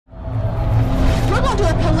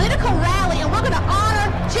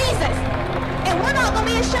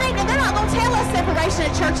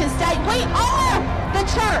separation of church and state. We are the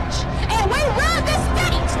church, and we run the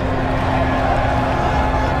state.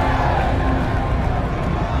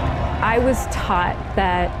 I was taught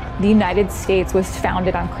that the United States was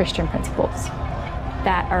founded on Christian principles,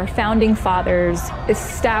 that our founding fathers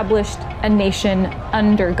established a nation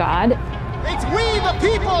under God. It's we the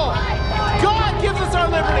people. God gives us our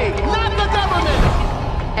liberty, not the government.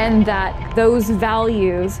 And that those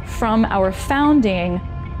values from our founding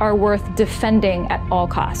are worth defending at all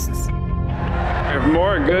costs. If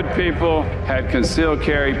more good people had concealed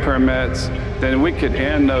carry permits, then we could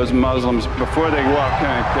end those Muslims before they walk in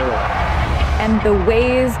and kill us. And the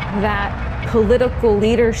ways that political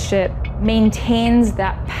leadership maintains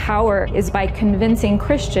that power is by convincing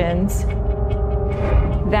Christians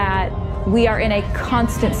that we are in a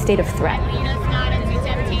constant state of threat. Lead us not into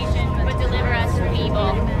temptation, but deliver us from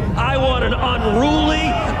evil. I want an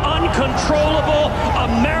unruly, uncontrollable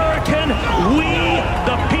American. We,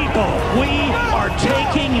 the people, we are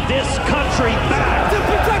taking this country back. To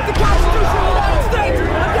protect the Constitution of the United States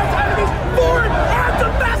against enemies, foreign and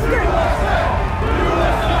domestic.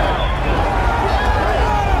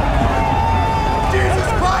 Jesus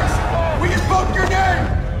Christ, we invoke your name.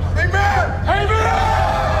 Amen. Amen.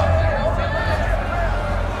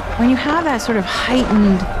 When you have that sort of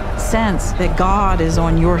heightened sense that God is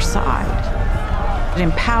on your side, it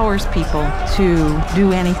empowers people to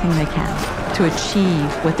do anything they can to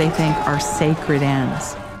achieve what they think are sacred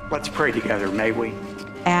ends. Let's pray together, may we?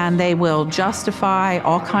 And they will justify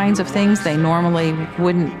all kinds of things they normally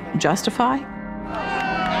wouldn't justify.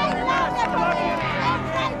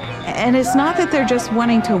 And it's not that they're just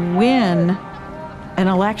wanting to win an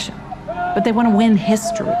election, but they want to win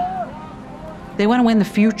history. They want to win the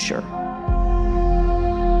future.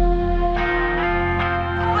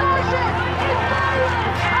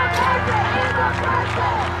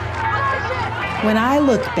 When I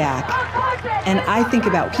look back and I think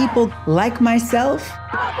about people like myself,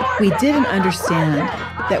 we didn't understand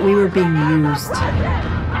that we were being used.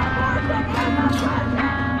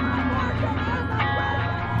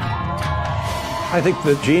 I think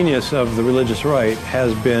the genius of the religious right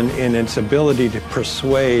has been in its ability to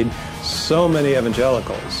persuade so many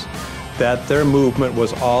evangelicals that their movement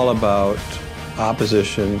was all about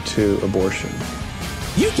opposition to abortion.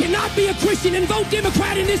 You cannot be a Christian and vote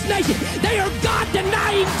Democrat in this nation. They are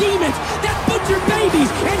God-denying demons that butcher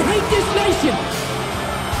babies and hate this nation.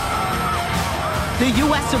 The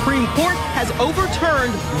U.S. Supreme Court has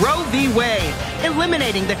overturned Roe v. Wade,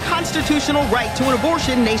 eliminating the constitutional right to an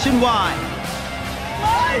abortion nationwide.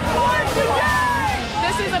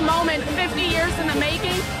 This is a moment 50 years in the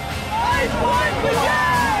making.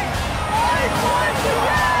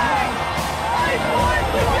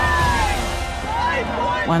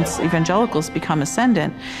 Once evangelicals become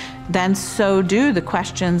ascendant, then so do the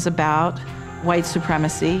questions about white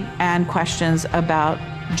supremacy and questions about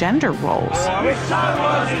gender roles. I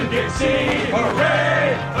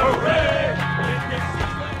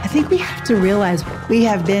think we have to realize we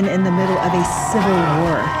have been in the middle of a civil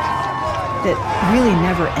war that really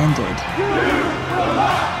never ended.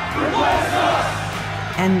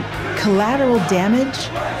 And collateral damage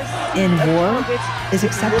in war is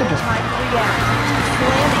acceptable.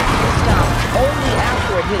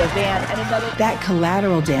 That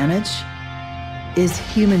collateral damage is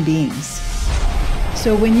human beings.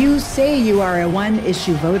 So when you say you are a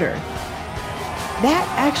one-issue voter, that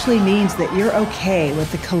actually means that you're okay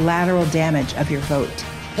with the collateral damage of your vote.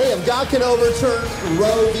 Hey, if God can overturn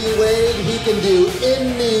Roe v. Wade, he can do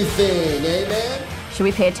anything, amen? Should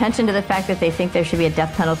we pay attention to the fact that they think there should be a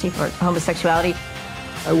death penalty for homosexuality?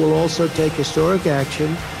 I will also take historic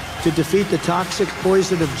action to defeat the toxic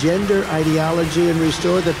poison of gender ideology and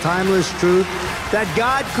restore the timeless truth that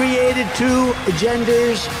God created two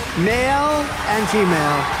genders, male and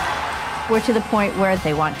female. We're to the point where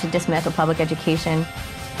they want to dismantle public education.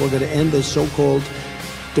 We're going to end the so-called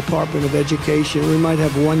Department of Education. We might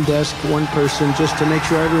have one desk, one person, just to make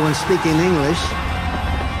sure everyone's speaking English.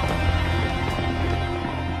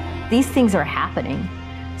 These things are happening.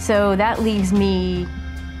 So that leaves me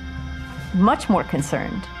much more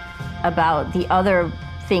concerned about the other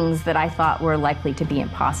things that I thought were likely to be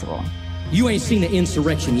impossible. You ain't seen an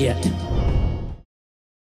insurrection yet.